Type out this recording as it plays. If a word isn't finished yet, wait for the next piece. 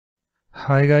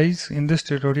Hi guys, in this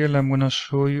tutorial I'm gonna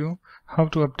show you how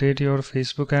to update your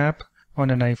Facebook app on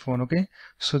an iPhone. Okay,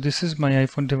 so this is my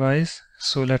iPhone device,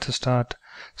 so let's start.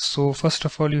 So first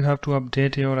of all, you have to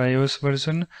update your iOS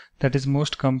version that is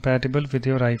most compatible with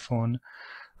your iPhone.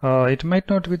 It might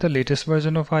not be the latest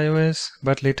version of iOS,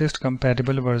 but latest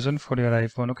compatible version for your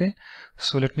iPhone. Okay,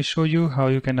 so let me show you how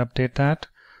you can update that.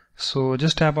 So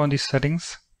just tap on the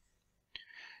settings,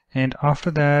 and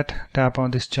after that tap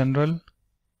on this general,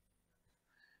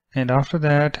 and after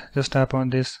that just tap on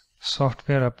this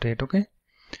software update. Okay,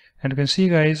 and you can see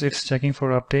guys, it's checking for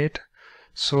update.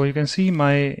 So you can see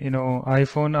my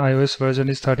iPhone iOS version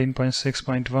is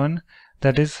 13.6.1.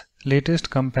 that is latest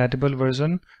compatible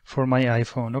version for my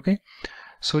iPhone. Okay,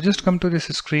 so just come to this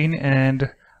screen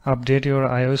and update your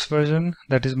iOS version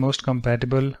that is most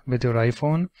compatible with your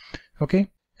iPhone. Okay,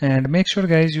 and make sure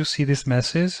guys you see this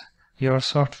message, your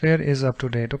software is up to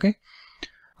date. Okay,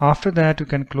 after that you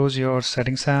can close your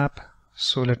settings app,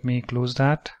 so let me close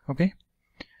that. Okay,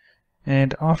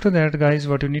 and after that guys,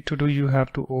 what you need to do, you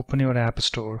have to open your app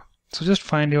store. So just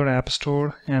find your app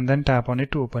store and then tap on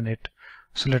it to open it.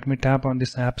 So let me tap on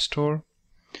this app store,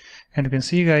 and you can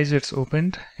see guys, it's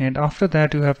opened. And after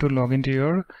that you have to log into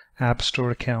your app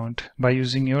store account by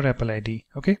using your Apple ID.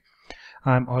 Okay,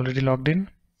 I'm already logged in.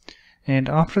 And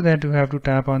after that you have to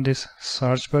tap on this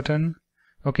search button,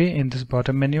 okay, in this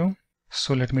bottom menu.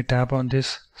 So let me tap on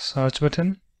this search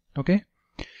button. Okay,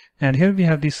 and here we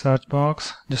have the search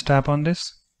box. Just tap on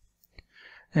this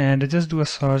and just do a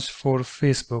search for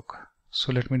Facebook.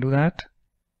 So let me do that.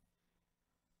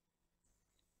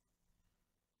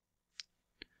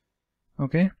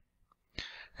 Okay,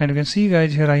 and you can see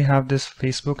guys, here I have this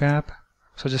Facebook app.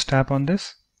 So just tap on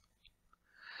this,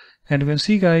 and you can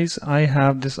see guys, I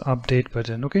have this update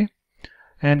button. Okay,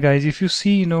 and guys, if you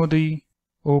see the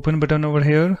open button over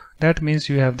here, that means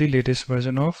you have the latest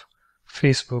version of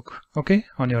Facebook, okay,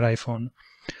 on your iPhone.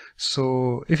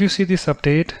 So if you see this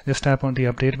update, just tap on the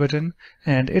update button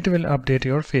and it will update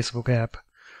your Facebook app.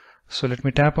 So let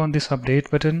me tap on this update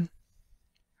button.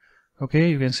 Okay,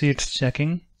 you can see it's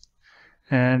checking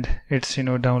and it's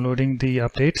downloading the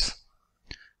updates.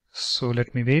 So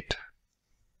let me wait.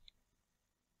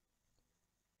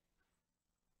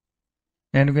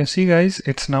 And you can see guys,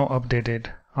 it's now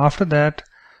updated. After that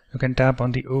you can tap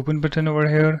on the open button over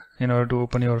here in order to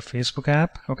open your Facebook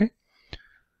app. Okay,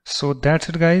 so that's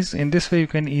it guys. In this way you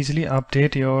can easily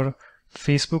update your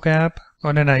Facebook app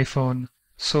on an iPhone.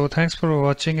 So thanks for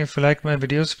watching. If you like my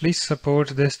videos, please support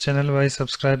this channel by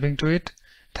subscribing to it.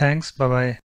 Thanks, bye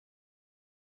bye.